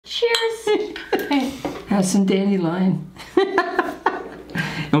Cheers. Have some dandelion.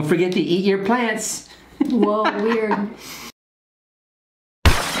 Don't forget to eat your plants. Whoa, weird.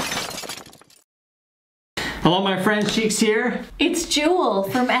 Hello, my friend, Cheeks here. It's Jewel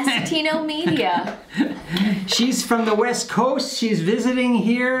from Essetino Media. She's from the West Coast. She's visiting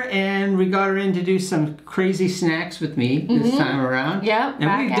here, and we got her in to do some crazy snacks with me this time around. Yep,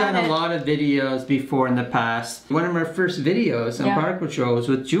 and we've done a lot of videos before in the past. One of our first videos on Park Patrol was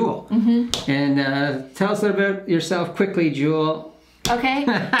with Jewel. And tell us a little bit about yourself quickly, Jewel. Okay,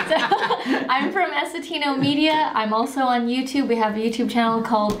 so I'm from Essetino Media. I'm also on YouTube. We have a YouTube channel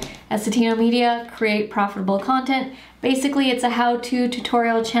called Essetino Media, Create Profitable Content. Basically, it's a how-to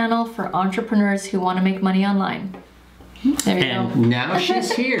tutorial channel for entrepreneurs who want to make money online. There you go. Now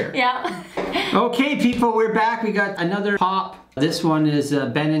she's here. Yeah. Okay, people, we're back. We got another pop. This one is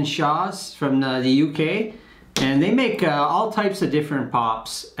Ben & Shaw's from the UK. And they make all types of different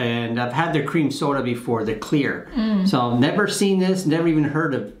pops, and I've had their cream soda before, the clear. So I've never seen this, never even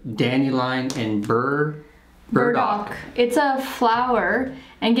heard of dandelion and burdock. It's a flower,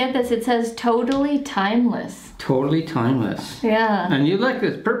 and get this, it says totally timeless. Totally timeless. Yeah. And you like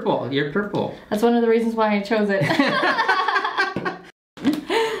this purple, you're purple. That's one of the reasons why I chose it.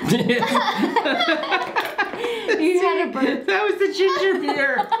 You had a burp. That was the ginger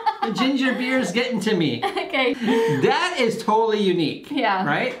beer. The ginger beer is getting to me. Okay. That is totally unique. Yeah.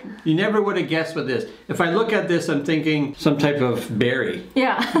 Right? You never would have guessed with this. If I look at this, I'm thinking some type of berry.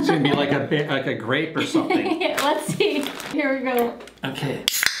 Yeah. It's gonna be like a grape or something. Yeah, let's see. Here we go. Okay.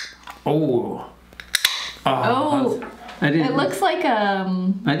 Oh. Oh. I didn't. It looks like I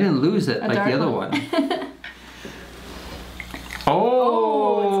didn't lose it like the other one.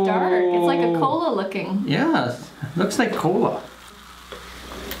 Oh, it's dark. It's like a cola looking. Yeah, looks like cola.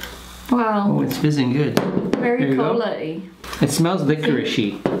 Wow. Oh, it's fizzing good. Very cola-y. It smells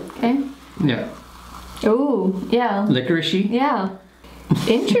licorice-y. Okay. Yeah. Oh, yeah. Licorice-y? Yeah.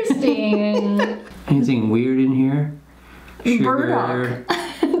 Interesting. Anything weird in here? Sugar, Burdock.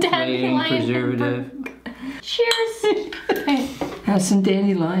 Dandelion. preservative. Cheers. Have some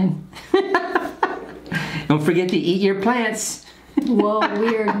dandelion. Don't forget to eat your plants. Whoa,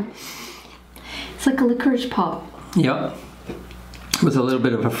 weird. It's like a licorice pop. Yep. With a little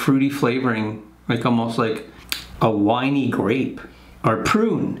bit of a fruity flavoring, like almost like a winey grape or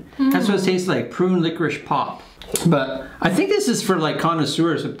prune. That's what it tastes like, prune licorice pop. But I think this is for like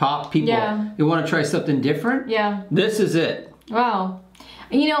connoisseurs of pop people. Yeah. You want to try something different? Yeah. This is it. Wow.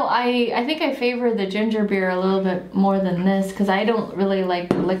 You know, I think I favor the ginger beer a little bit more than this because I don't really like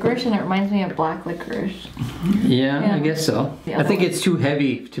licorice and it reminds me of black licorice. Yeah, I guess so. Yeah, I think it's too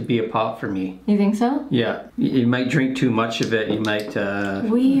heavy to be a pop for me. You think so? Yeah. You might drink too much of it. You might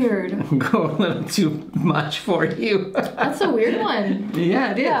Weird. go a little too much for you. That's a weird one.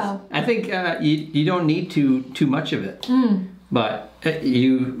 Yeah, it is. Yeah. I think you don't need too much of it. But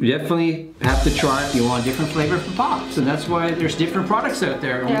you definitely have to try if you want a different flavor for pops, and that's why there's different products out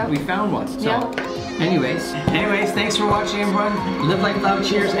there. Yeah. We found one. So, Yeah. anyways, thanks for watching, everyone. Live like love,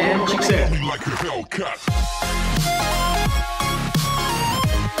 cheers, and chicks out. Like a Hellcat.